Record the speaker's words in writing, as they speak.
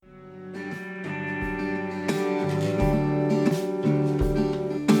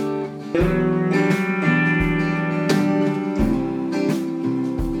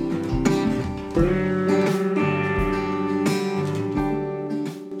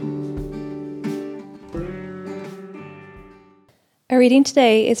Our reading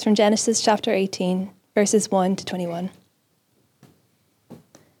today is from Genesis chapter 18, verses 1 to 21.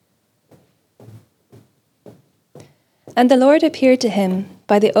 And the Lord appeared to him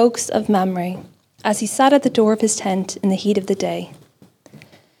by the oaks of Mamre, as he sat at the door of his tent in the heat of the day.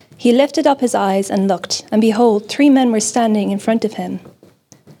 He lifted up his eyes and looked, and behold, 3 men were standing in front of him.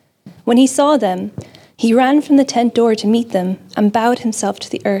 When he saw them, he ran from the tent door to meet them and bowed himself to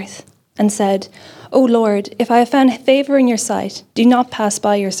the earth and said, O Lord, if I have found favor in your sight, do not pass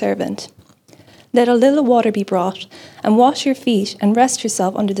by your servant. Let a little water be brought, and wash your feet and rest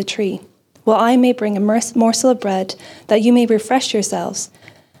yourself under the tree, while I may bring a morsel of bread, that you may refresh yourselves,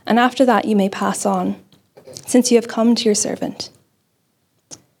 and after that you may pass on, since you have come to your servant.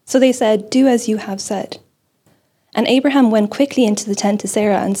 So they said, Do as you have said. And Abraham went quickly into the tent to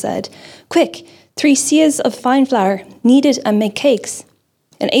Sarah and said, Quick, 3 seahs of fine flour, knead it and make cakes.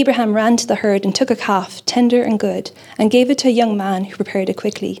 And Abraham ran to the herd and took a calf, tender and good, and gave it to a young man who prepared it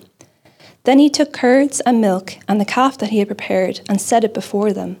quickly. Then he took curds and milk and the calf that he had prepared and set it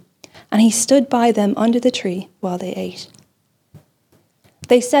before them. And he stood by them under the tree while they ate.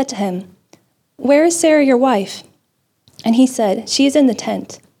 They said to him, Where is Sarah your wife? And he said, She is in the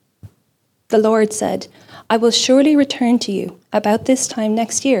tent. The Lord said, I will surely return to you about this time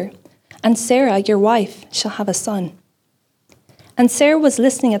next year, and Sarah your wife shall have a son. And Sarah was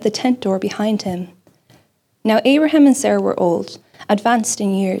listening at the tent door behind him. Now Abraham and Sarah were old, advanced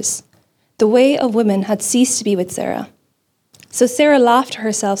in years. The way of women had ceased to be with Sarah. So Sarah laughed to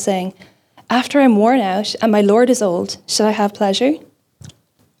herself, saying, After I am worn out and my Lord is old, shall I have pleasure?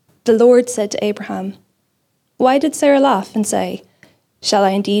 The Lord said to Abraham, Why did Sarah laugh and say, Shall I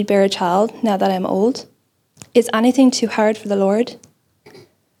indeed bear a child now that I am old? Is anything too hard for the Lord?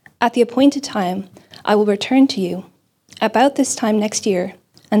 At the appointed time I will return to you, about this time next year,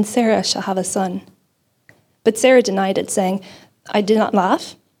 and Sarah shall have a son. But Sarah denied it, saying, I did not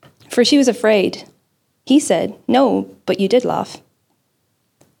laugh, for she was afraid. He said, No, but you did laugh.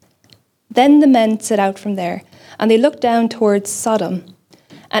 Then the men set out from there, and they looked down towards Sodom,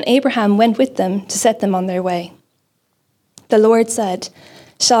 and Abraham went with them to set them on their way. The Lord said,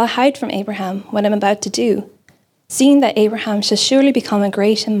 Shall I hide from Abraham what I am about to do, seeing that Abraham shall surely become a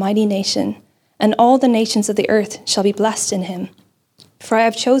great and mighty nation, and all the nations of the earth shall be blessed in him? For I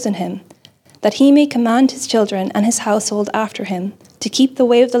have chosen him, that he may command his children and his household after him to keep the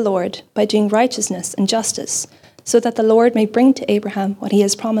way of the Lord by doing righteousness and justice, so that the Lord may bring to Abraham what he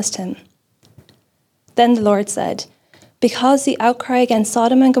has promised him. Then the Lord said, Because the outcry against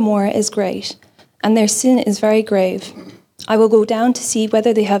Sodom and Gomorrah is great, and their sin is very grave, I will go down to see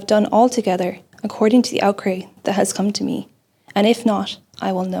whether they have done altogether according to the outcry that has come to me, and if not,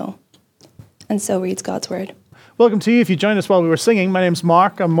 I will know. And so reads God's word. Welcome to you. If you joined us while we were singing, my name's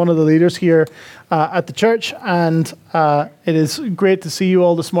Mark. I'm one of the leaders here at the church, and it is great to see you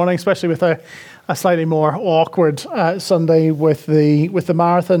all this morning, especially with a slightly more awkward Sunday with the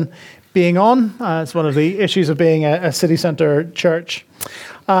marathon being on. It's one of the issues of being a city centre church.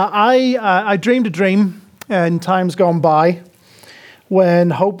 I dreamed a dream in times gone by when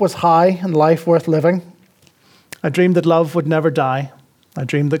hope was high and life worth living. I dreamed that love would never die. I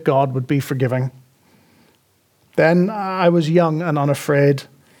dreamed that God would be forgiving. Then I was young and unafraid,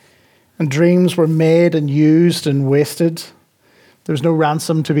 and dreams were made and used and wasted. There was no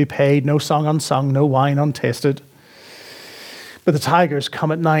ransom to be paid, no song unsung, no wine untasted. But the tigers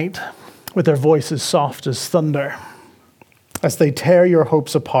come at night with their voices soft as thunder, as they tear your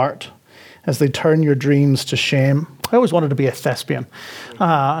hopes apart, as they turn your dreams to shame. I always wanted to be a thespian,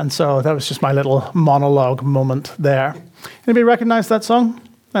 and so that was just my little monologue moment there. Anybody recognize that song?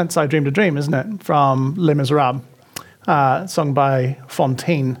 That's I Dreamed a Dream, isn't it? From Les Miserables, sung by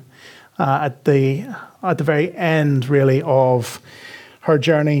Fontaine at the very end, really, of her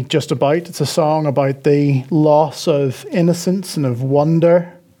journey just about. It's a song about the loss of innocence and of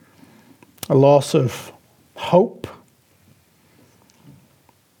wonder, a loss of hope.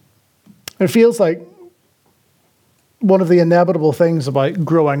 It feels like one of the inevitable things about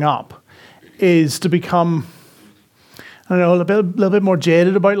growing up is to become, I don't know, a little bit more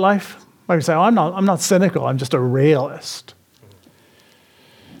jaded about life. Maybe say, I'm not cynical, I'm just a realist.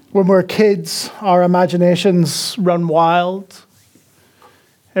 When we're kids, our imaginations run wild.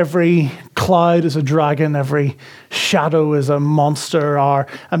 Every cloud is a dragon, every shadow is a monster. Our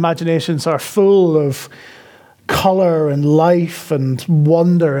imaginations are full of colour and life and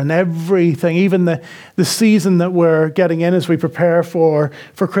wonder and everything. Even the season that we're getting in as we prepare for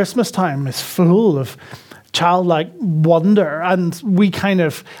Christmas time is full of childlike wonder. And we kind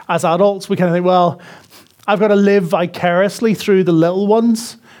of, as adults, we kind of think, well, I've got to live vicariously through the little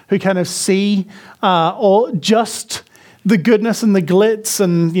ones who kind of see just the goodness and the glitz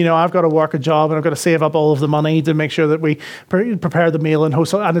and, I've got to work a job and I've got to save up all of the money to make sure that we prepare the meal and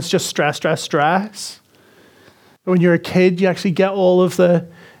host, and it's just stress, stress, stress. But when you're a kid, you actually get all of the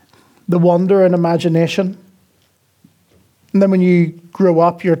wonder and imagination. And then when you grow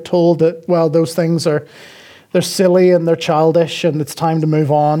up, you're told that, well, those things they're silly and they're childish and it's time to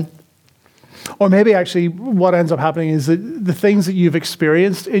move on. Or maybe actually what ends up happening is that the things that you've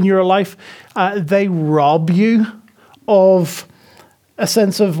experienced in your life, they rob you of a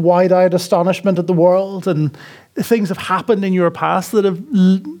sense of wide-eyed astonishment at the world, and things have happened in your past that have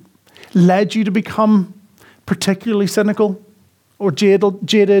led you to become particularly cynical or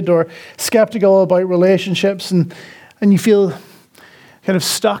jaded or skeptical about relationships, and you feel kind of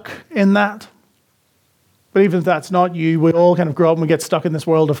stuck in that. But even if that's not you, we all kind of grow up and we get stuck in this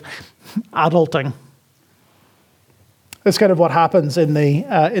world of adulting. That's kind of what happens in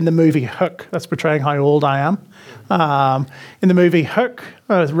the movie Hook. That's portraying how old I am. In the movie Hook,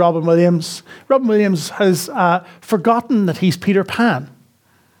 with Robin Williams has forgotten that he's Peter Pan,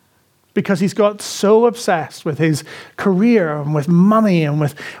 because he's got so obsessed with his career and with money and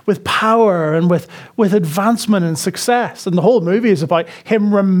with power and with advancement and success. And the whole movie is about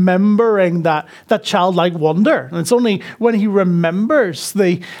him remembering that childlike wonder. And it's only when he remembers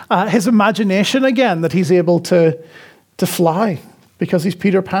his imagination again that he's able to fly, because he's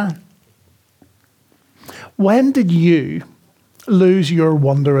Peter Pan. When did you lose your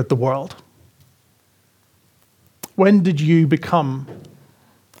wonder at the world? When did you become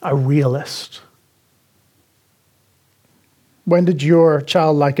a realist? When did your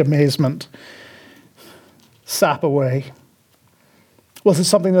childlike amazement sap away? Was it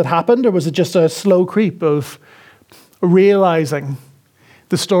something that happened, or was it just a slow creep of realizing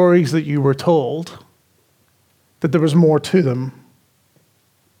the stories that you were told, that there was more to them?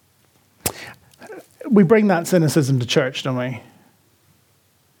 We bring that cynicism to church, don't we?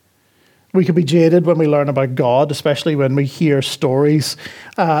 We can be jaded when we learn about God, especially when we hear stories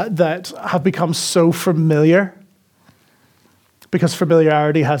that have become so familiar, because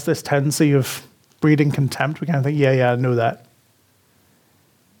familiarity has this tendency of breeding contempt. We kind of think, yeah, I know that.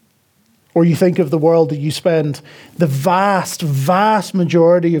 Or you think of the world that you spend the vast, vast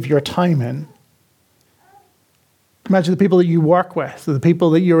majority of your time in. Imagine the people that you work with, the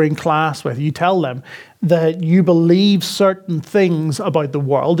people that you're in class with. You tell them that you believe certain things about the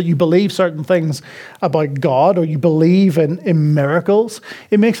world, that you believe certain things about God, or you believe in miracles.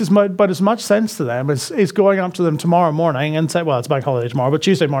 It makes about as much sense to them as going up to them tomorrow morning and say, well, it's bank holiday tomorrow, but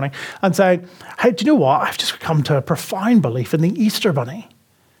Tuesday morning, and saying, hey, do you know what? I've just come to a profound belief in the Easter Bunny.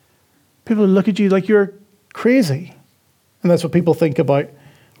 People look at you like you're crazy. And that's what people think about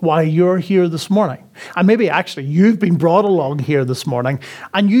why you're here this morning. And maybe actually you've been brought along here this morning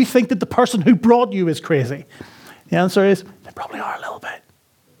and you think that the person who brought you is crazy. The answer is, they probably are a little bit.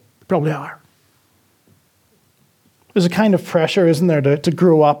 They probably are. There's a kind of pressure, isn't there, to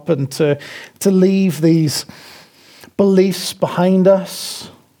grow up and to leave these beliefs behind us.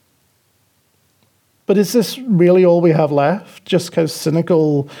 But is this really all we have left? Just kind of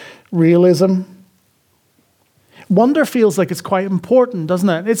cynical realism? Wonder feels like it's quite important, doesn't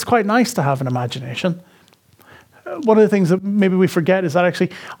it? It's quite nice to have an imagination. One of the things that maybe we forget is that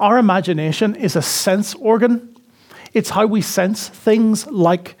actually our imagination is a sense organ. It's how we sense things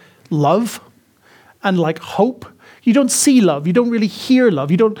like love and like hope. You don't see love. You don't really hear love.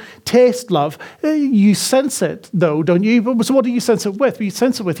 You don't taste love. You sense it, though, don't you? So what do you sense it with? You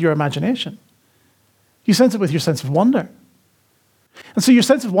sense it with your imagination. You sense it with your sense of wonder. And so your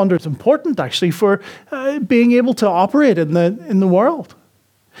sense of wonder is important, actually, for being able to operate in the world.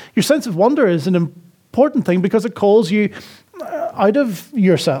 Your sense of wonder is an important thing because it calls you out of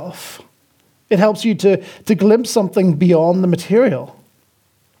yourself. It helps you to glimpse something beyond the material.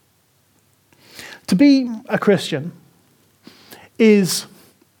 To be a Christian is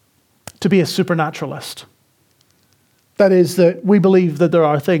to be a supernaturalist. That is, that we believe that there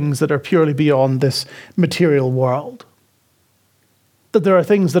are things that are purely beyond this material world. That there are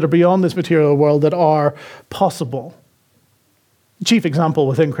things that are beyond this material world that are possible. The chief example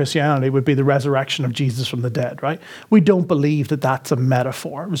within Christianity would be the resurrection of Jesus from the dead, right? We don't believe that that's a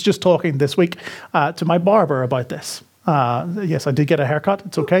metaphor. I was just talking this week to my barber about this. Yes, I did get a haircut.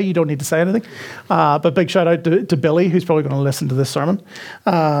 It's okay. You don't need to say anything. But big shout out to Billy, who's probably going to listen to this sermon.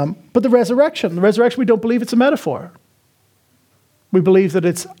 But the resurrection, we don't believe it's a metaphor. We believe that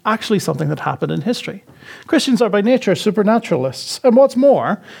it's actually something that happened in history. Christians are by nature supernaturalists. And what's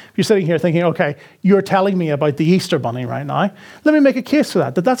more, if you're sitting here thinking, okay, you're telling me about the Easter Bunny right now, let me make a case for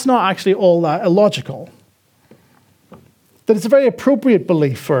that that's not actually all that illogical. That it's a very appropriate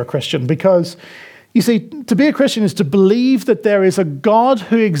belief for a Christian because You see, to be a Christian is to believe that there is a God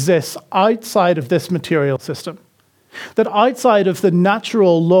who exists outside of this material system. That outside of the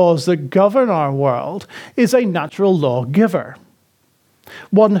natural laws that govern our world is a natural lawgiver.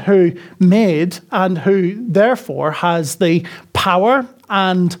 One who made and who therefore has the power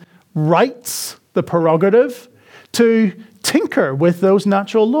and rights, the prerogative, to tinker with those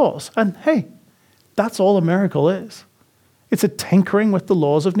natural laws. And hey, that's all a miracle is. It's a tinkering with the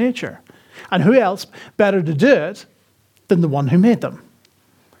laws of nature. And who else better to do it than the one who made them?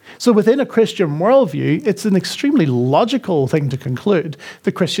 So within a Christian worldview, it's an extremely logical thing to conclude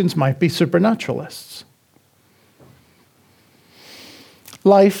that Christians might be supernaturalists.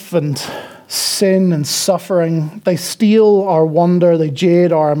 Life and sin and suffering, they steal our wonder, they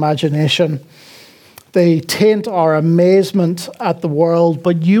jade our imagination, they taint our amazement at the world,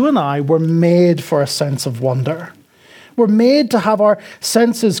 but you and I were made for a sense of wonder. We're made to have our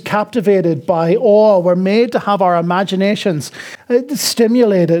senses captivated by awe. We're made to have our imaginations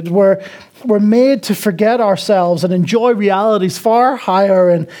stimulated. We're made to forget ourselves and enjoy realities far higher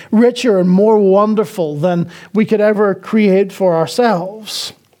and richer and more wonderful than we could ever create for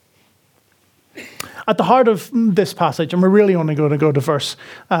ourselves. At the heart of this passage, and we're really only going to go to verse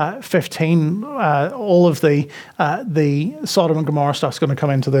 15, all of the Sodom and Gomorrah stuff is going to come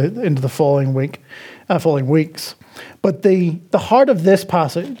into the following weeks. But the heart of this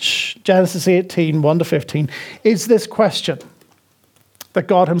passage, Genesis 18, 1 to 15, is this question that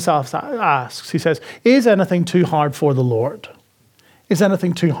God himself asks. He says, is anything too hard for the Lord? Is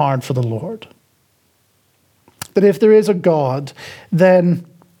anything too hard for the Lord? That if there is a God, then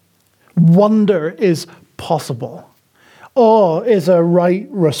wonder is possible. Awe is a right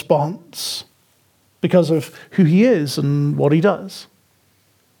response because of who he is and what he does.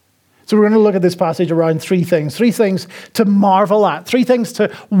 So we're going to look at this passage around three things to marvel at, three things to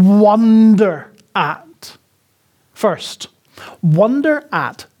wonder at. First, wonder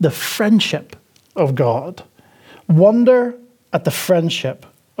at the friendship of God. Wonder at the friendship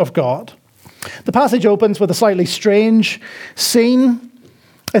of God. The passage opens with a slightly strange scene.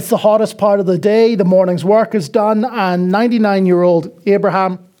 It's the hottest part of the day. The morning's work is done, and 99-year-old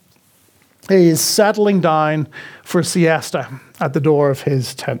Abraham is settling down for a siesta at the door of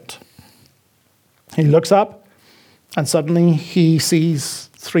his tent. He looks up, and suddenly he sees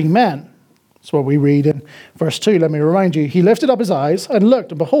three men. That's what we read in verse 2. Let me remind you. He lifted up his eyes and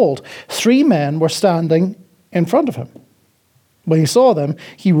looked, and behold, three men were standing in front of him. When he saw them,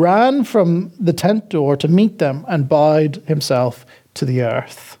 he ran from the tent door to meet them and bowed himself to the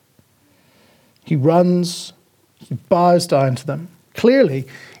earth. He runs, he bows down to them. Clearly,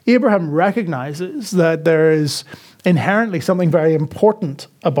 Abraham recognizes that there is inherently something very important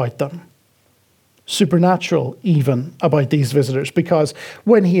about them. Supernatural even about these visitors, because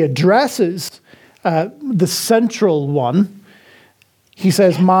when he addresses the central one, he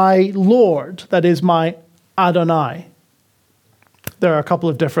says, my Lord, that is my Adonai. There are a couple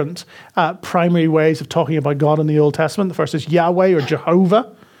of different primary ways of talking about God in the Old Testament. The first is Yahweh or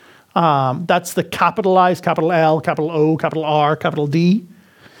Jehovah. That's the capitalized, capital L, capital O, capital R, capital D.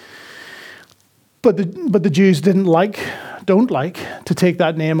 But the Jews don't like to take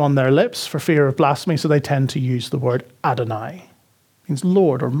that name on their lips for fear of blasphemy, so they tend to use the word Adonai. It means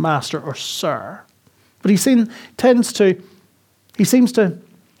Lord or Master or Sir. But he seems to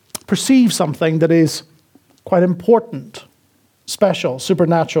perceive something that is quite important, special,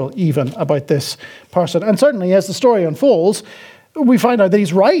 supernatural even about this person. And certainly as the story unfolds, we find out that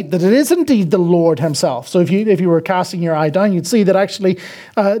he's right, that it is indeed the Lord himself. So if you were casting your eye down, you'd see that actually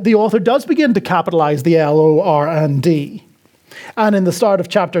the author does begin to capitalize the L-O-R-N-D. And in the start of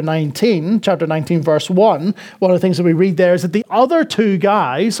chapter 19 verse 1, one of the things that we read there is that the other two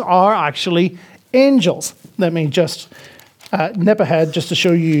guys are actually angels. Let me just nip ahead just to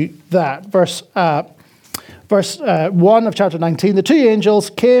show you that. Verse 1 of chapter 19, the two angels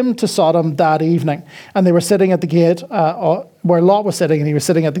came to Sodom that evening, and they were sitting at the gate where Lot was sitting, and he was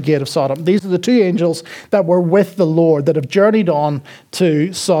sitting at the gate of Sodom. These are the two angels that were with the Lord, that have journeyed on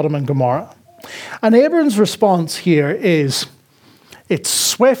to Sodom and Gomorrah. And Abram's response here is, it's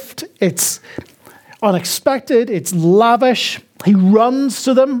swift, it's unexpected, it's lavish. He runs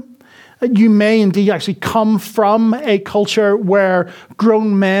to them. You may indeed actually come from a culture where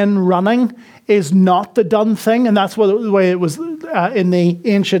grown men running is not the done thing, and that's the way it was in the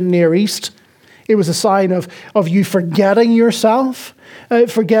ancient Near East. It was a sign of you forgetting yourself,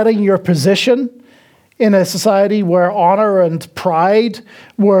 forgetting your position in a society where honor and pride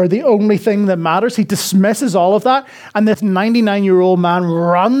were the only thing that matters. He dismisses all of that, and this 99-year-old man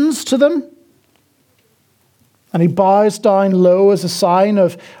runs to them. And he bows down low as a sign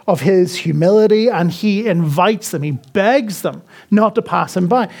of his humility, and he invites them, he begs them not to pass him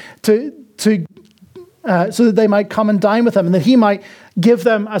by, so that they might come and dine with him, and that he might give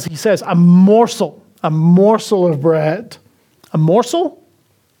them, as he says, a morsel of bread. A morsel?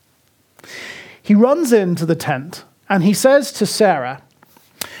 He runs into the tent, and he says to Sarah,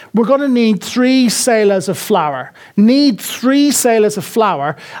 we're going to need 3 seahs of flour. Need 3 seahs of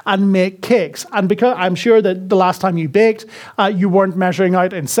flour and make cakes. And because I'm sure that the last time you baked, you weren't measuring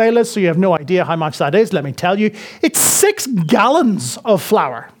out in seahs, so you have no idea how much that is. Let me tell you, it's 6 gallons of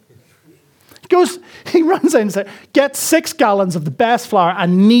flour. He runs in and says, get 6 gallons of the best flour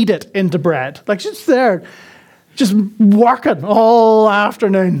and knead it into bread. Like, just there, just working all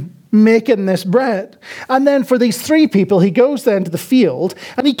afternoon, making this bread. And then for these 3 people, he goes then to the field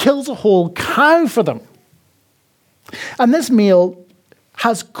and he kills a whole cow for them. And this meal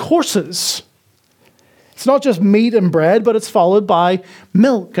has courses. It's not just meat and bread, but it's followed by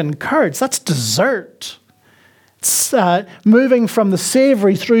milk and curds. That's dessert. It's moving from the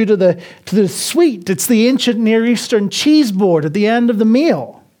savory through to the sweet. It's the ancient Near Eastern cheese board at the end of the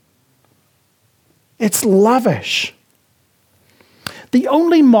meal. It's lavish. The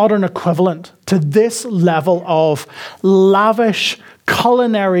only modern equivalent to this level of lavish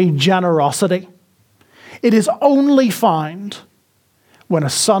culinary generosity, it is only found when a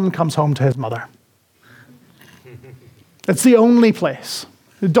son comes home to his mother. It's the only place.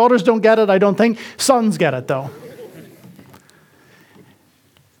 The daughters don't get it, I don't think. Sons get it, though.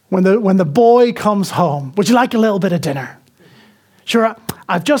 When the boy comes home, would you like a little bit of dinner? Sure,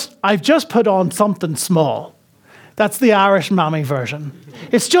 I've just put on something small. That's the Irish mammy version.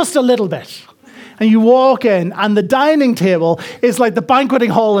 It's just a little bit. And you walk in, and the dining table is like the banqueting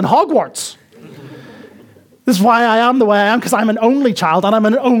hall in Hogwarts. This is why I am the way I am, because I'm an only child and I'm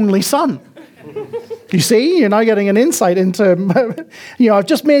an only son. You see, you're now getting an insight into, I've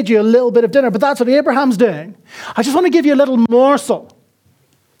just made you a little bit of dinner, but that's what Abraham's doing. I just want to give you a little morsel.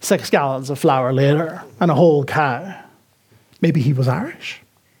 6 gallons of flour later and a whole cow. Maybe he was Irish.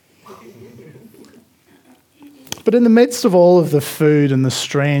 But in the midst of all of the food and the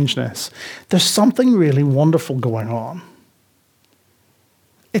strangeness, there's something really wonderful going on.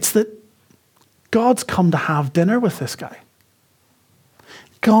 It's that God's come to have dinner with this guy.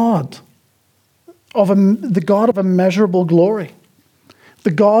 the God of immeasurable glory,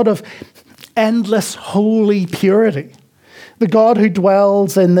 the God of endless holy purity, the God who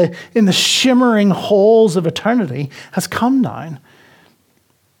dwells in the shimmering halls of eternity, has come down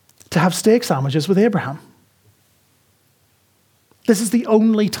to have steak sandwiches with Abraham. This is the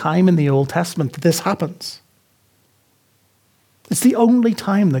only time in the Old Testament that this happens. It's the only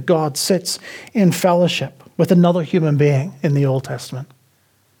time that God sits in fellowship with another human being in the Old Testament.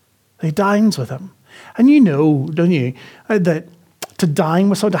 He dines with him. And you know, don't you, that to dine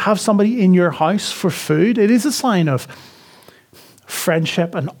with someone, to have somebody in your house for food, it is a sign of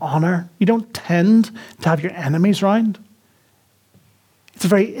friendship and honor. You don't tend to have your enemies round. It's a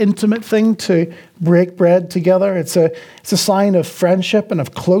very intimate thing to break bread together. It's a sign of friendship and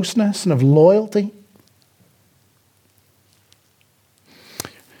of closeness and of loyalty.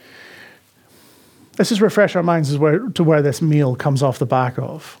 Let's just refresh our minds to where this meal comes off the back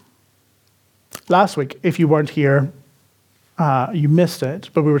of. Last week, if you weren't here, you missed it,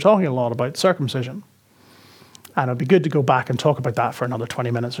 but we were talking a lot about circumcision. And it'd be good to go back and talk about that for another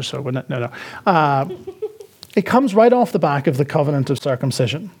 20 minutes or so, wouldn't it? No. It comes right off the back of the covenant of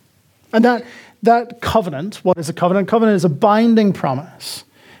circumcision. And that covenant, what is a covenant? Covenant is a binding promise,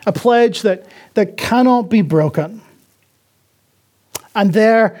 a pledge that cannot be broken. And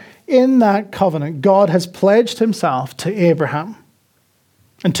there, in that covenant, God has pledged himself to Abraham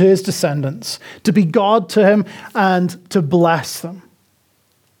and to his descendants, to be God to him and to bless them.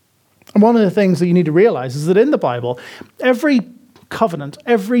 And one of the things that you need to realize is that in the Bible, every covenant,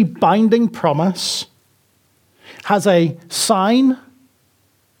 every binding promise has a sign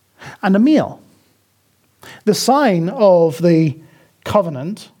and a meal. The sign of the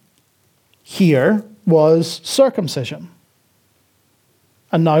covenant here was circumcision.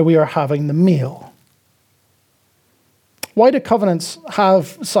 And now we are having the meal. Why do covenants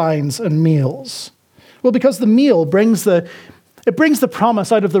have signs and meals? Well, because the meal brings the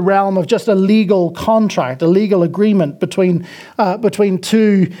promise out of the realm of just a legal contract, a legal agreement between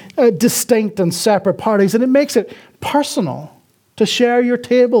two distinct and separate parties, and it makes it personal to share your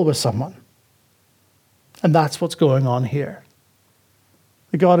table with someone. And that's what's going on here.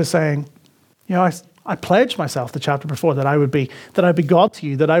 God is saying, I pledged myself the chapter before that I'd be God to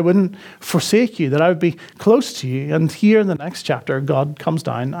you, that I wouldn't forsake you, that I would be close to you. And here in the next chapter, God comes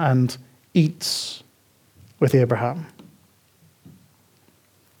down and eats with Abraham.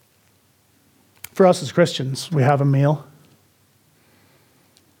 For us as Christians, we have a meal.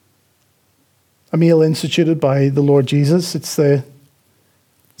 A meal instituted by the Lord Jesus. It's the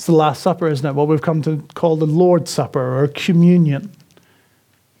Last Supper, isn't it? What we've come to call the Lord's Supper or communion.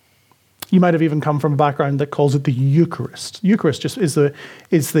 You might have even come from a background that calls it the Eucharist. Eucharist just it's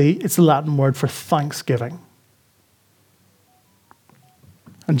the Latin word for thanksgiving.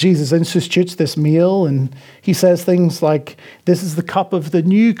 And Jesus institutes this meal, and he says things like, this is the cup of the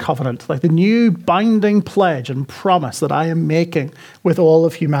new covenant, like the new binding pledge and promise that I am making with all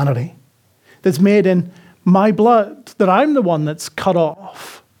of humanity. That's made in my blood, that I'm the one that's cut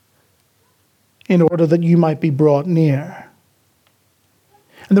off in order that you might be brought near.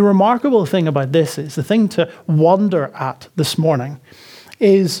 And the remarkable thing about this is, the thing to wonder at this morning,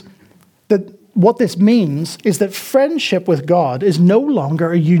 is that what this means is that friendship with God is no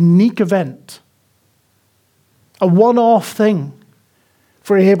longer a unique event, a one-off thing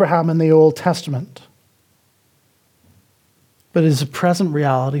for Abraham in the Old Testament, but is a present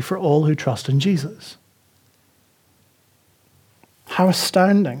reality for all who trust in Jesus. How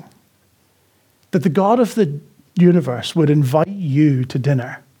astounding that the God of the universe would invite you to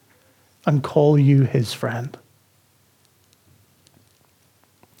dinner and call you his friend.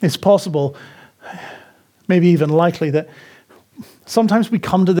 It's possible, maybe even likely, that sometimes we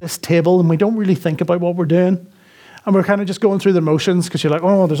come to this table and we don't really think about what we're doing. And we're kind of just going through the motions because you're like,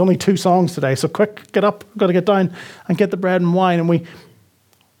 oh, there's only 2 songs today, so quick, get up, got to get down and get the bread and wine. And we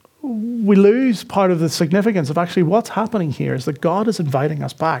lose part of the significance of actually what's happening here is that God is inviting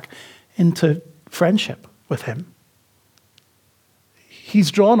us back into friendship with him. He's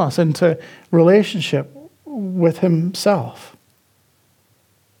drawn us into relationship with himself.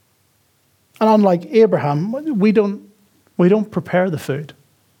 And unlike Abraham, we don't prepare the food.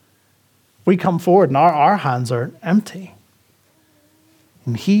 We come forward and our hands are empty.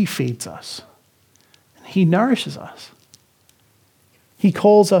 And he feeds us. And he nourishes us. He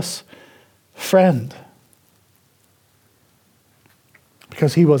calls us friend.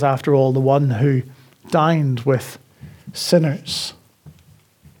 Because he was, after all, the one who dined with sinners.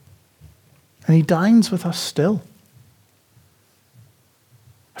 And he dines with us still.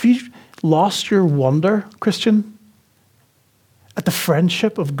 Have you lost your wonder, Christian, at the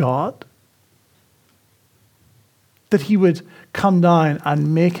friendship of God? That he would come down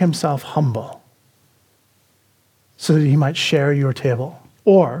and make himself humble so that he might share your table.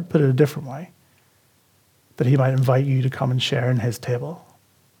 Or, put it a different way, that he might invite you to come and share in his table.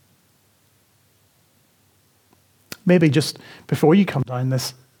 Maybe just before you come down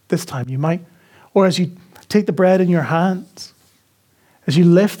this time, you might, or as you take the bread in your hands, as you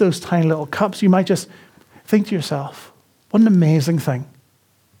lift those tiny little cups, you might just think to yourself, what an amazing thing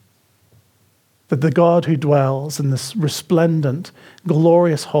that the God who dwells in this resplendent,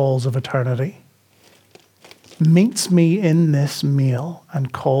 glorious halls of eternity meets me in this meal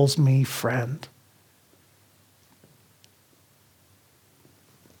and calls me friend.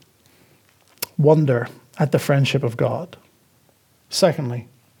 Wonder at the friendship of God. Secondly,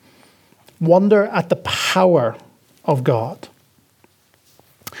 wonder at the power of God.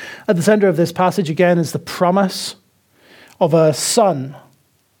 At the center of this passage again is the promise of a son.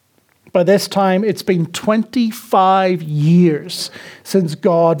 By this time, it's been 25 years since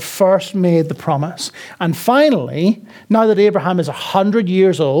God first made the promise. And finally, now that Abraham is 100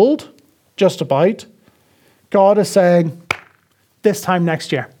 years old, just about, God is saying, this time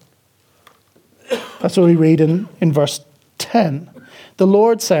next year. That's what we read in verse 10. The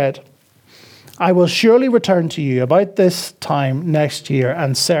Lord said, I will surely return to you about this time next year,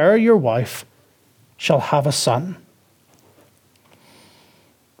 and Sarah, your wife, shall have a son.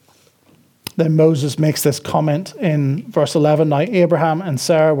 Then Moses makes this comment in verse 11. Now Abraham and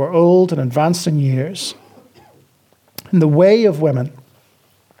Sarah were old and advanced in years, and the way of women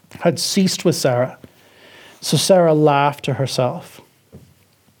had ceased with Sarah. So Sarah laughed to herself.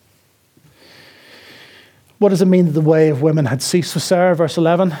 What does it mean that the way of women had ceased with Sarah? Verse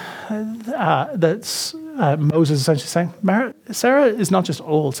 11, that's Moses essentially saying, Sarah is not just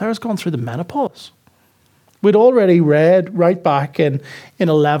old, Sarah's gone through the menopause. We'd already read right back in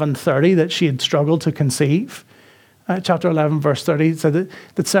 11:30 that she had struggled to conceive. Chapter 11, verse 30 said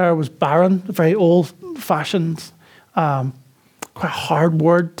that Sarah was barren, a very old-fashioned, quite a hard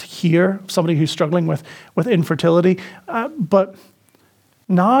word to hear, somebody who's struggling with infertility. But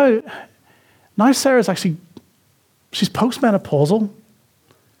now Sarah's actually, she's postmenopausal.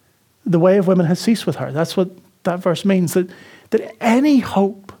 The way of women has ceased with her. That's what that verse means, that any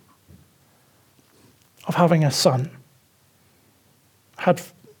hope of having a son had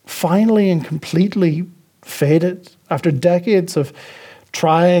finally and completely faded after decades of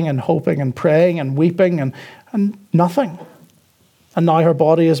trying and hoping and praying and weeping and nothing. And now her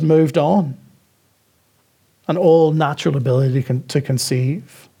body has moved on. And all natural ability to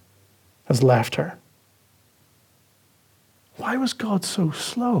conceive has left her. Why was God so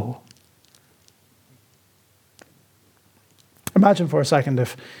slow? Imagine for a second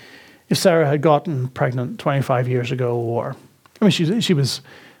if Sarah had gotten pregnant 25 years ago, or she was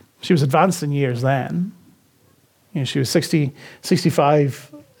advanced in years then. She was 60,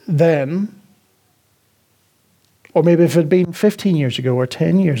 65 then. Or maybe if it had been 15 years ago or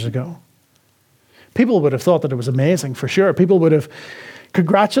 10 years ago. People would have thought that it was amazing, for sure. People would have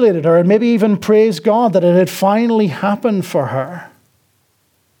congratulated her and maybe even praised God that it had finally happened for her.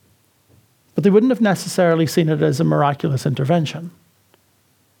 But they wouldn't have necessarily seen it as a miraculous intervention.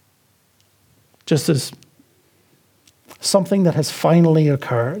 Just as something that has finally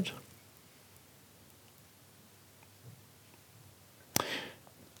occurred.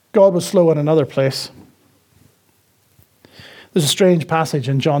 God was slow in another place. There's a strange passage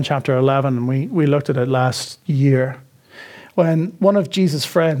in John chapter 11, and we looked at it last year, when one of Jesus'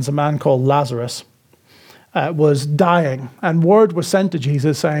 friends, a man called Lazarus, was dying, and word was sent to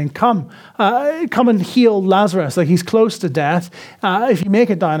Jesus saying, come and heal Lazarus. Like, he's close to death. If you make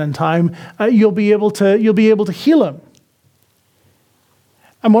it down in time, you'll be able to heal him.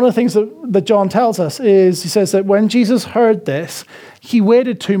 And one of the things that John tells us is, he says that when Jesus heard this, he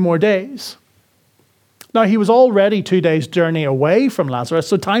waited 2 more days. Now, he was already 2 days' journey away from Lazarus,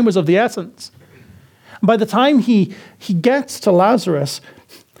 so time was of the essence. By the time he gets to Lazarus,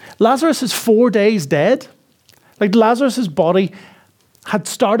 Lazarus is 4 days dead. Like, Lazarus' body had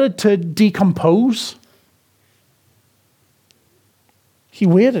started to decompose. He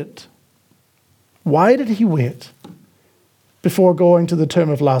waited. Why did he wait before going to the tomb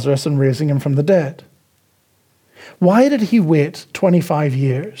of Lazarus and raising him from the dead? Why did he wait 25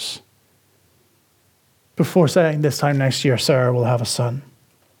 years before saying, this time next year, Sarah will have a son?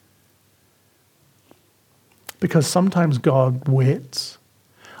 Because sometimes God waits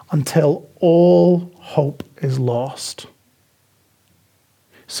until all hope is lost,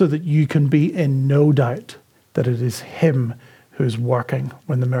 so that you can be in no doubt that it is him who is working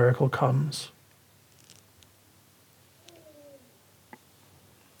when the miracle comes.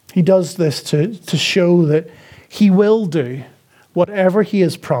 He does this to show that he will do whatever he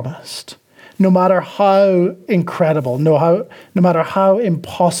has promised, no matter how incredible, no matter how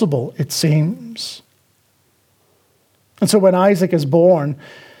impossible it seems. And so when Isaac is born,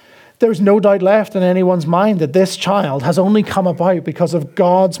 there's no doubt left in anyone's mind that this child has only come about because of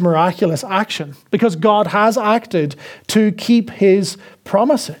God's miraculous action, because God has acted to keep his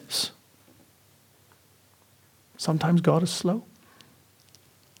promises. Sometimes God is slow.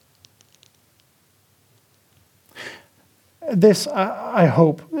 This, I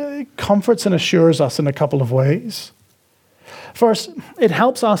hope, comforts and assures us in a couple of ways. First, it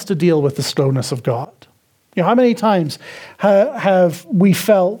helps us to deal with the slowness of God. How many times have we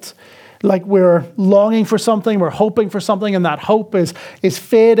felt like we're longing for something, we're hoping for something, and that hope is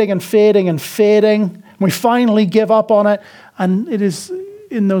fading and fading and fading. We finally give up on it, and it is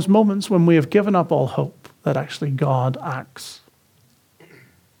in those moments when we have given up all hope that actually God acts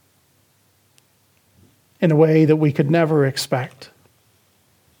in a way that we could never expect,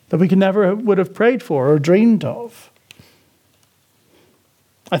 that we could never would have prayed for or dreamed of.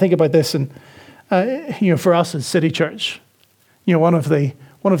 I think about this, and for us as City Church, one of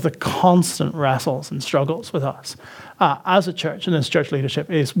the constant wrestles and struggles with us as a church and as church leadership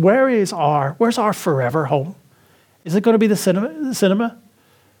is where's our forever home? Is it going to be the cinema?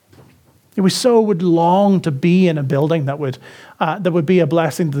 We so would long to be in a building that would be a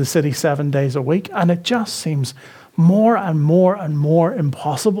blessing to the city 7 days a week, and it just seems more and more and more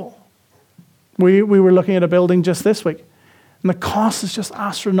impossible. We were looking at a building just this week, and the cost is just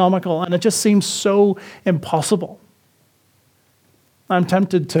astronomical, and it just seems so impossible. I'm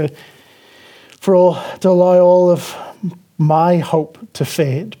tempted to allow all of my hope to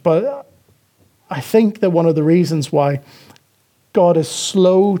fade, but I think that one of the reasons why God is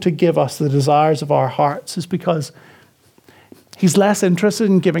slow to give us the desires of our hearts is because he's less interested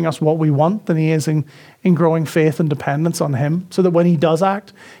in giving us what we want than he is in growing faith and dependence on him, so that when he does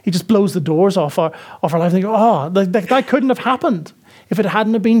act, he just blows the doors off our life. They go, that couldn't have happened if it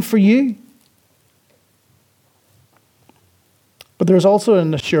hadn't have been for you. But there's also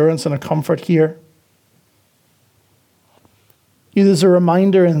an assurance and a comfort here. There's a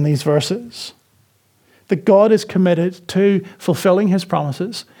reminder in these verses that God is committed to fulfilling his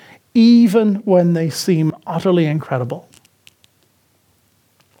promises, even when they seem utterly incredible.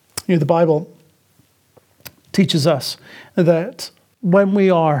 The Bible teaches us that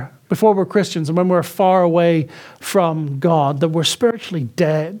before we're Christians and when we're far away from God, that we're spiritually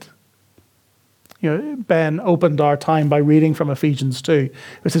dead. Ben opened our time by reading from Ephesians 2.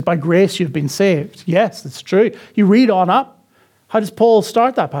 It says, by grace you've been saved. Yes, it's true. You read on up. How does Paul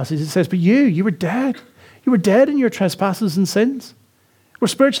start that passage? It says, but you were dead. You were dead in your trespasses and sins. We're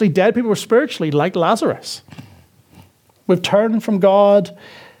spiritually dead. People were spiritually like Lazarus. We've turned from God.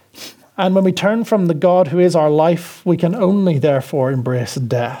 And when we turn from the God who is our life, we can only therefore embrace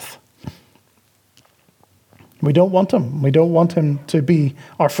death. We don't want him. We don't want him to be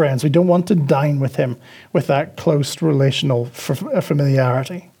our friends. We don't want to dine with him with that close relational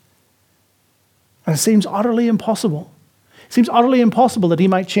familiarity. And it seems utterly impossible. It seems utterly impossible that he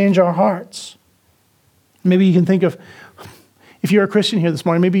might change our hearts. Maybe you can think of, if you're a Christian here this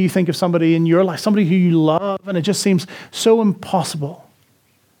morning, maybe you think of somebody in your life, somebody who you love, and it just seems so impossible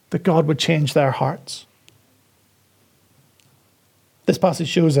that God would change their hearts. This passage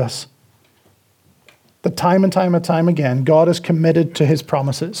shows us that time and time again, God is committed to his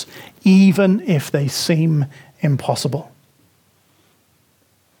promises, even if they seem impossible.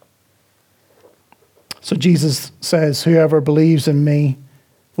 So Jesus says, whoever believes in me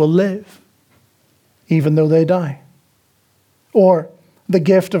will live, even though they die. Or the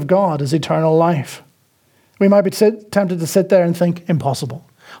gift of God is eternal life. We might be tempted to sit there and think, impossible.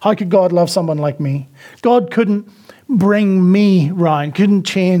 How could God love someone like me? God couldn't bring me round, couldn't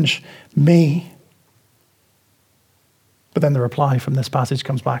change me. But then the reply from this passage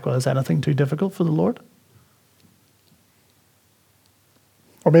comes back, well, is anything too difficult for the Lord?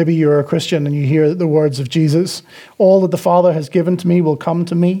 Or maybe you're a Christian and you hear the words of Jesus, all that the Father has given to me will come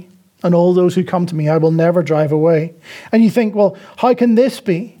to me, and all those who come to me I will never drive away. And you think, well, how can this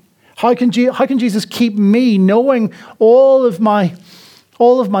be? How can Jesus keep me knowing all of my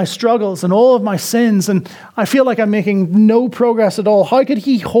struggles and all of my sins, and I feel like I'm making no progress at all? How could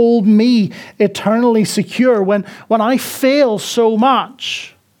he hold me eternally secure when I fail so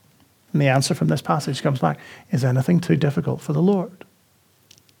much? And the answer from this passage comes back, is anything too difficult for the Lord?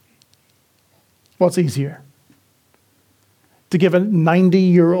 What's easier? To give a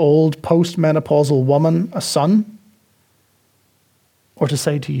 90-year-old postmenopausal woman a son? Or to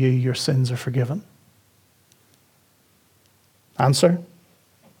say to you, your sins are forgiven? Answer: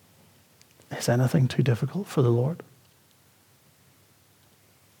 is anything too difficult for the Lord?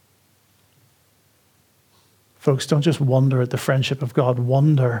 Folks, don't just wonder at the friendship of God.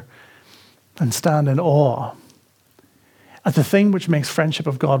 Wonder and stand in awe at the thing which makes friendship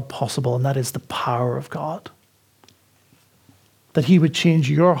of God possible, and that is the power of God. That he would change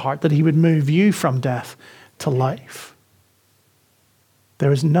your heart, that he would move you from death to life.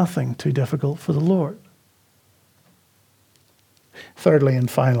 There is nothing too difficult for the Lord. Thirdly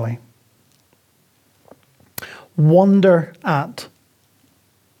and finally, wonder at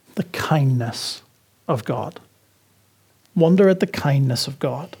the kindness of God. Wonder at the kindness of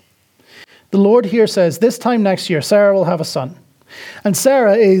God. The Lord here says, this time next year, Sarah will have a son. And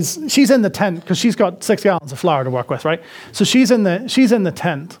Sarah she's in the tent because she's got 6 gallons of flour to work with, right? So she's in the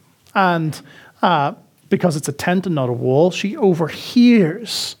tent, and because it's a tent and not a wall, she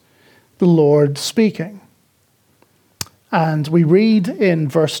overhears the Lord speaking. And we read in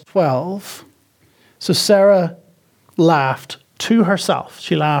verse 12, so Sarah laughed to herself.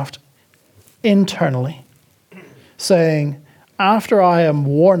 She laughed internally, saying, after I am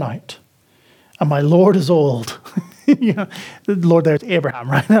worn out, and my Lord is old. The Lord there's Abraham,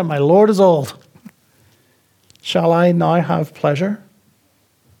 right? And my Lord is old. Shall I now have pleasure?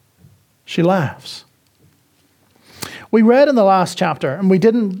 She laughs. We read in the last chapter, and we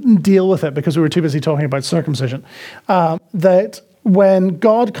didn't deal with it because we were too busy talking about circumcision, that when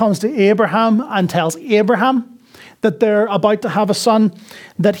God comes to Abraham and tells Abraham that they're about to have a son,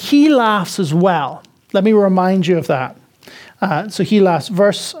 that he laughs as well. Let me remind you of that. So he laughs,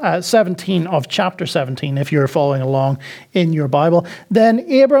 verse 17 of chapter 17, if you're following along in your Bible.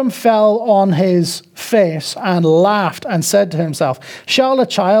 Then Abram fell on his face and laughed and said to himself, shall a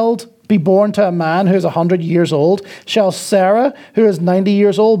child be born to a man who is 100 years old? Shall Sarah, who is 90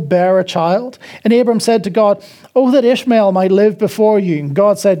 years old, bear a child? And Abram said to God, oh, that Ishmael might live before you. And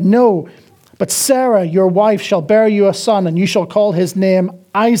God said, no, but Sarah, your wife, shall bear you a son, and you shall call his name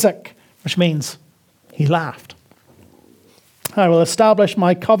Isaac, which means he laughed. I will establish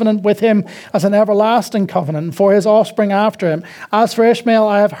my covenant with him as an everlasting covenant for his offspring after him. As for Ishmael,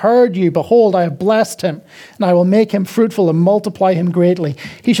 I have heard you. Behold, I have blessed him, and I will make him fruitful and multiply him greatly.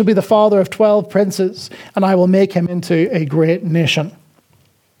 He shall be the father of 12 princes, and I will make him into a great nation.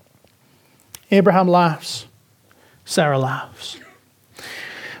 Abraham laughs. Sarah laughs.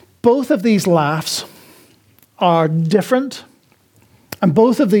 Both of these laughs are different, and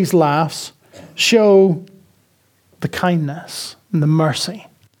both of these laughs show the kindness and the mercy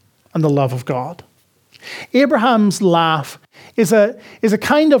and the love of God. Abraham's laugh is a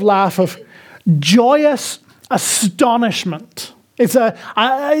kind of laugh of joyous astonishment. It's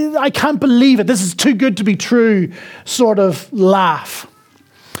I can't believe it, this is too good to be true sort of laugh.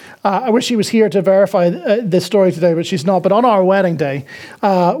 I wish she was here to verify this story today, but she's not. But on our wedding day,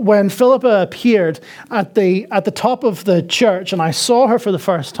 when Philippa appeared at the top of the church, and I saw her for the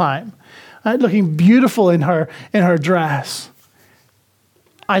first time, looking beautiful in her dress,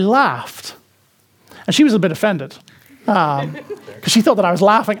 I laughed, and she was a bit offended because she thought that I was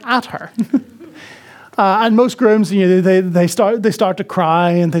laughing at her. And most grooms, they start to cry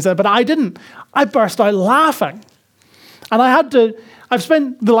and things like that, but I didn't. I burst out laughing, and I've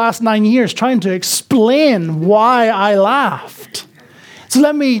spent the last 9 years trying to explain why I laughed. So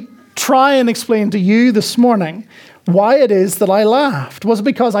let me try and explain to you this morning why it is that I laughed. Was it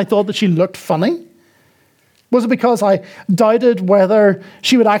because I thought that she looked funny? Was it because I doubted whether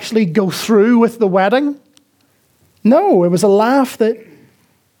she would actually go through with the wedding? No, it was a laugh that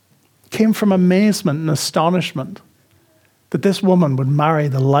came from amazement and astonishment that this woman would marry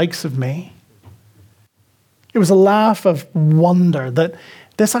the likes of me. It was a laugh of wonder that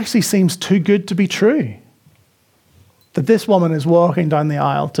this actually seems too good to be true. That this woman is walking down the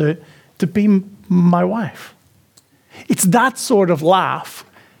aisle to be my wife. It's that sort of laugh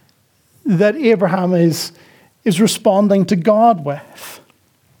that Abraham is responding to God with.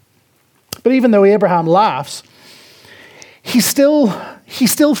 But even though Abraham laughs, he still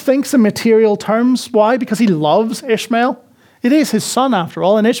thinks in material terms. Why? Because he loves Ishmael. It is his son, after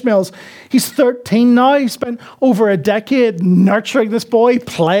all. And he's 13 now. He spent over a decade nurturing this boy,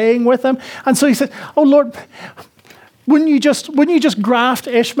 playing with him. And so he said, oh, Lord, wouldn't you just graft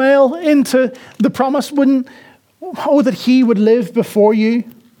Ishmael into the promise? That he would live before you?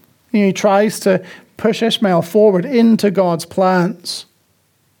 He tries to push Ishmael forward into God's plans.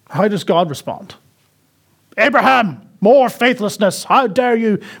 How does God respond? Abraham, more faithlessness. How dare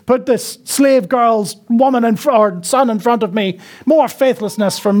you put this slave girl's or son in front of me? More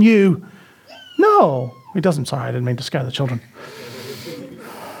faithlessness from you. No, he doesn't. Sorry, I didn't mean to scare the children.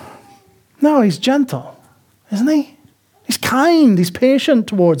 No, he's gentle, isn't he? He's kind. He's patient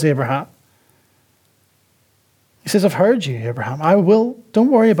towards Abraham. He says, I've heard you, Abraham. Don't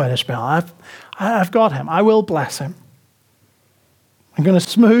worry about Ishmael. I've got him. I will bless him. I'm going to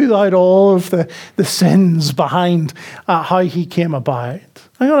smooth out all of the sins behind how he came about.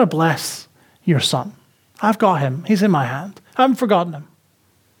 I'm going to bless your son. I've got him. He's in my hand. I haven't forgotten him.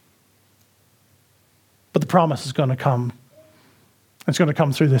 But the promise is going to come. It's going to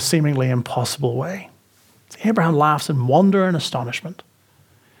come through this seemingly impossible way. Abraham laughs in wonder and astonishment.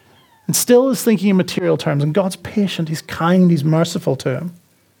 And still is thinking in material terms. And God's patient. He's kind. He's merciful to him.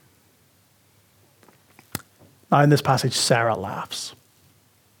 Now in this passage, Sarah laughs.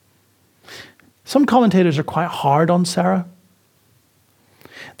 Some commentators are quite hard on Sarah.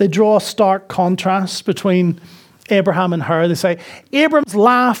 They draw a stark contrast between Abraham and her. They say, Abram's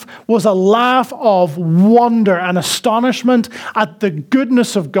laugh was a laugh of wonder and astonishment at the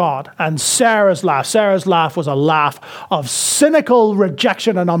goodness of God. And Sarah's laugh was a laugh of cynical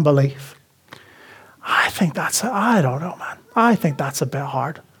rejection and unbelief. I don't know, man. I think that's a bit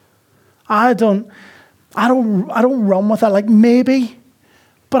hard. I don't run with that. Like, maybe.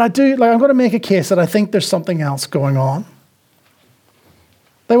 But I do, I'm going to make a case that I think there's something else going on.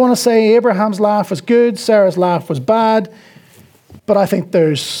 They want to say Abraham's laugh was good, Sarah's laugh was bad, but I think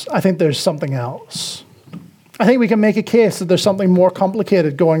there's something else. I think we can make a case that there's something more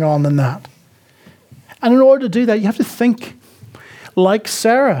complicated going on than that. And in order to do that, you have to think like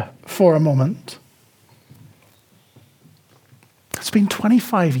Sarah for a moment. It's been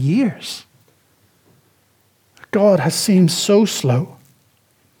 25 years. God has seemed so slow.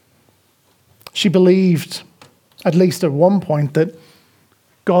 She believed, at least at one point, that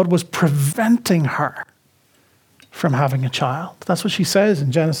God was preventing her from having a child. That's what she says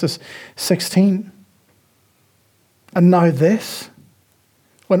in Genesis 16. And now this,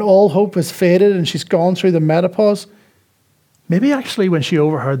 when all hope has faded and she's gone through the menopause, maybe actually when she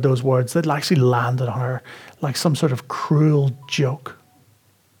overheard those words, that actually landed on her like some sort of cruel joke.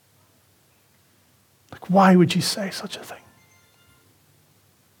 Like, why would you say such a thing?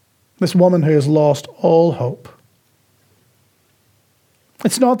 This woman who has lost all hope.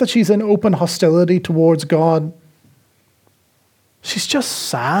 It's not that she's in open hostility towards God. She's just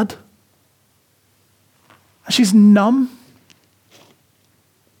sad. She's numb.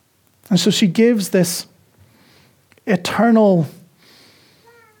 And so she gives this eternal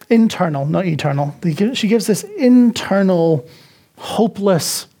internal, not eternal. She gives this internal,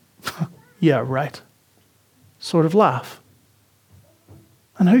 hopeless, yeah, right, sort of laugh.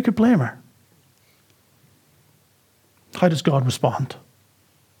 And who could blame her? How does God respond?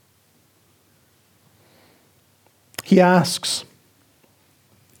 He asks,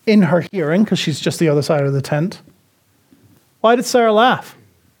 in her hearing, because she's just the other side of the tent, why did Sarah laugh?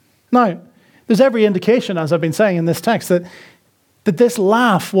 Now, there's every indication, as I've been saying in this text, that this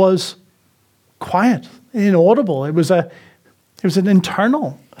laugh was quiet, inaudible. It was an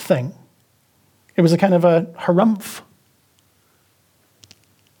internal thing. It was a kind of a harumph.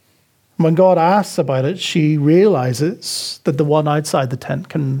 When God asks about it, she realizes that the one outside the tent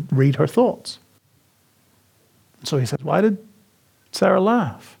can read her thoughts. So he says, why did Sarah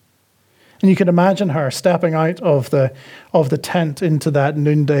laugh? And you can imagine her stepping out of the tent into that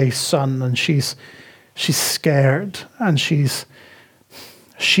noonday sun, and she's scared and she's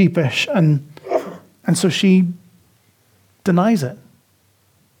sheepish, and so she denies it.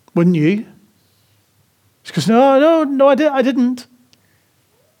 Wouldn't you? She goes, no, I didn't.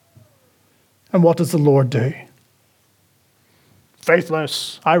 And what does the Lord do?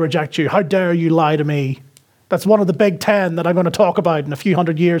 Faithless, I reject you. How dare you lie to me? That's one of the big 10 that I'm going to talk about in a few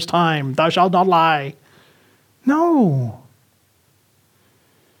hundred years' time. Thou shalt not lie. No.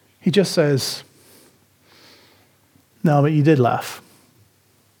 He just says, no, but you did laugh.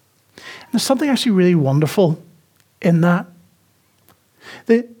 And there's something actually really wonderful in that.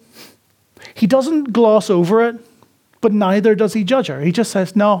 He doesn't gloss over it, but neither does he judge her. He just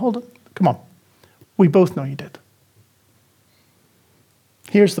says, no, hold on, come on. We both know you did.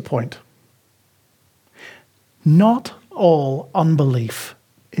 Here's the point. Not all unbelief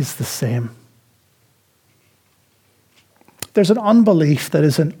is the same. There's an unbelief that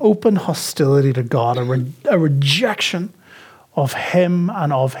is an open hostility to God, a rejection of him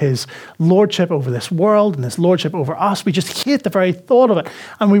and of his lordship over this world and his lordship over us. We just hate the very thought of it,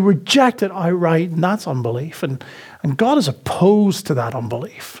 and we reject it outright, and that's unbelief. And God is opposed to that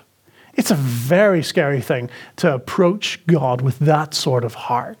unbelief. It's a very scary thing to approach God with that sort of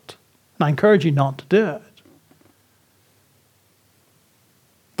heart. And I encourage you not to do it.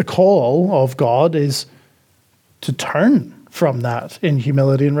 The call of God is to turn from that in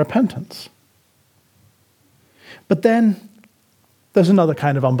humility and repentance. But then there's another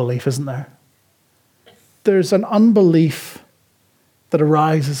kind of unbelief, isn't there? There's an unbelief that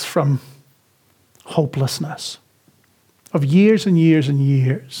arises from hopelessness, of years and years and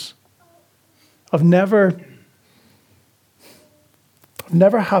years, of never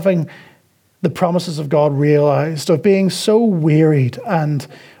having the promises of God realized, of being so wearied and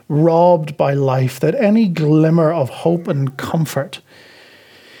robbed by life that any glimmer of hope and comfort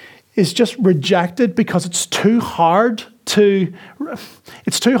is just rejected because it's too hard to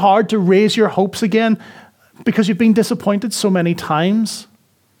raise your hopes again because you've been disappointed so many times.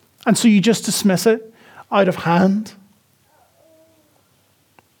 And so you just dismiss it out of hand.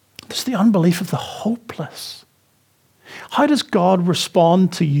 There's the unbelief of the hopeless. How does God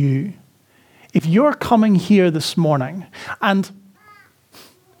respond to you if you're coming here this morning and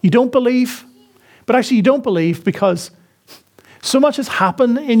you don't believe, but actually you don't believe because so much has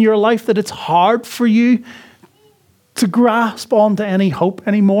happened in your life that it's hard for you to grasp onto any hope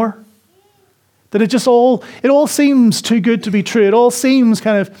anymore? That it all seems too good to be true. It all seems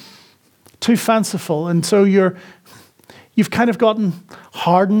kind of too fanciful. And so you've kind of gotten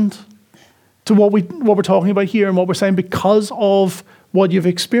hardened to what we're talking about here and what we're saying because of what you've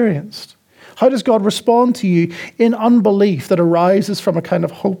experienced. How does God respond to you in unbelief that arises from a kind of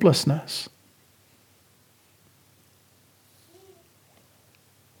hopelessness?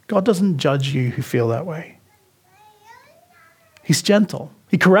 God doesn't judge you who feel that way. He's gentle.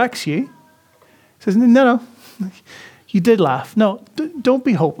 He corrects you. He says, no, you did laugh. No, don't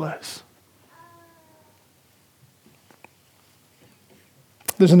be hopeless.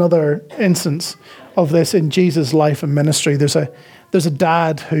 There's another instance of this in Jesus' life and ministry. There's a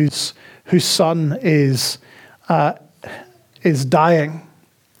dad whose son is dying.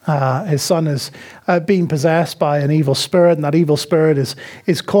 His son is being possessed by an evil spirit, and that evil spirit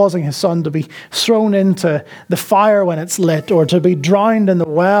is causing his son to be thrown into the fire when it's lit, or to be drowned in the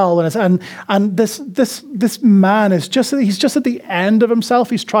well when it's. And this man he's just at the end of himself.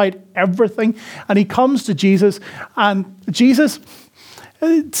 He's tried everything, and he comes to Jesus, and Jesus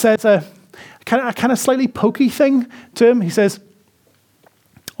says a kind of slightly pokey thing to him. He says,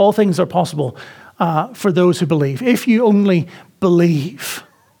 all things are possible for those who believe. If you only believe,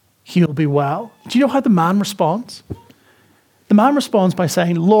 he'll be well. Do you know how the man responds? The man responds by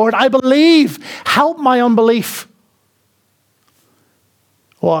saying, Lord, I believe. Help my unbelief.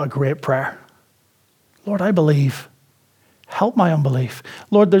 What a great prayer. Lord, I believe. Help my unbelief.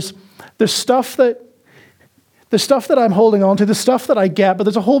 Lord, there's stuff that I'm holding on to, the stuff that I get, but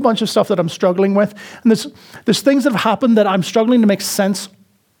there's a whole bunch of stuff that I'm struggling with. And there's things that have happened that I'm struggling to make sense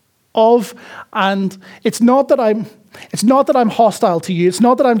of. And it's not that I'm hostile to you. It's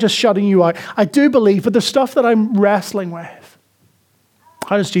not that I'm just shutting you out. I do believe, but there's stuff that I'm wrestling with.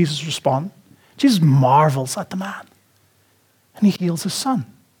 How does Jesus respond? Jesus marvels at the man, and he heals his son.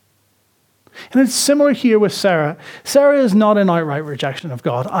 And it's similar here with Sarah. Sarah is not in outright rejection of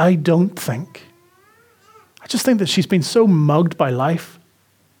God, I don't think. I just think that she's been so mugged by life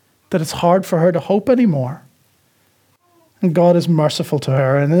that it's hard for her to hope anymore. And God is merciful to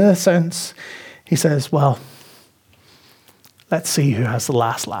her. And in a sense, he says, well, let's see who has the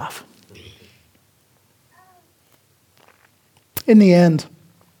last laugh. In the end,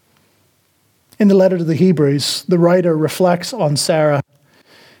 in the letter to the Hebrews, the writer reflects on Sarah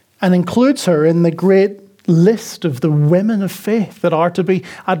and includes her in the great list of the women of faith that are to be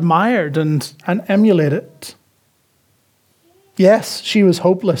admired and emulated. Yes, she was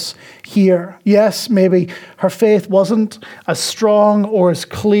hopeless here. Yes, maybe her faith wasn't as strong or as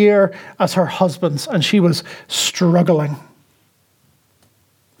clear as her husband's, and she was struggling.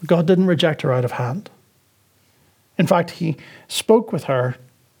 God didn't reject her out of hand. In fact, he spoke with her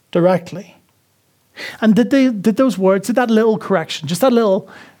directly. And did those words, did that little correction, just that little,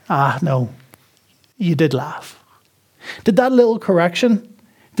 no, you did laugh. Did that little correction,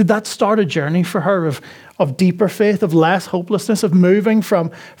 did that start a journey for her of deeper faith, of less hopelessness, of moving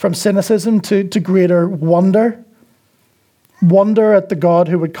from cynicism to greater wonder? Wonder at the God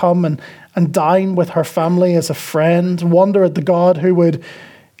who would come and dine with her family as a friend. Wonder at the God who would,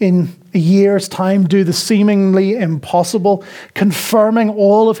 in a year's time, do the seemingly impossible, confirming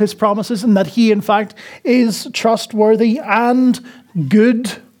all of his promises and that he, in fact, is trustworthy and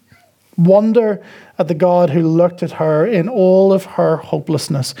good. Wonder at the God who looked at her in all of her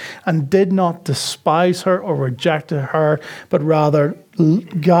hopelessness and did not despise her or reject her, but rather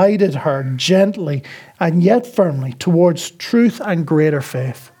guided her gently and yet firmly towards truth and greater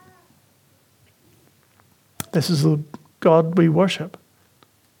faith. This is the God we worship.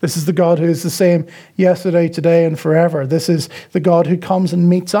 This is the God who is the same yesterday, today, and forever. This is the God who comes and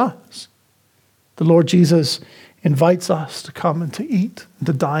meets us. The Lord Jesus invites us to come and to eat and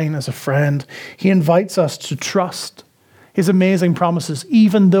to dine as a friend. He invites us to trust his amazing promises,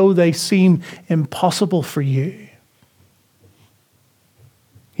 even though they seem impossible for you.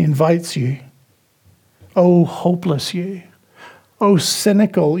 He invites you, oh hopeless you, oh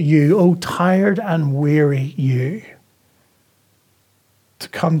cynical you, oh tired and weary you, to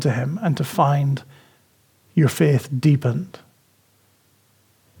come to him and to find your faith deepened,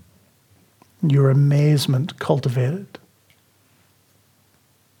 your amazement cultivated,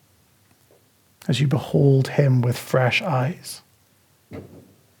 as you behold him with fresh eyes.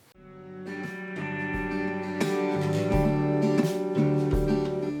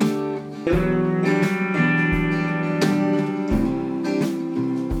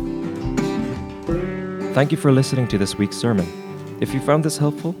 Thank you for listening to this week's sermon. If you found this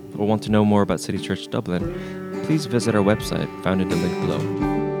helpful or want to know more about City Church Dublin, please visit our website found in the link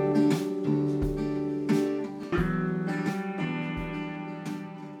below.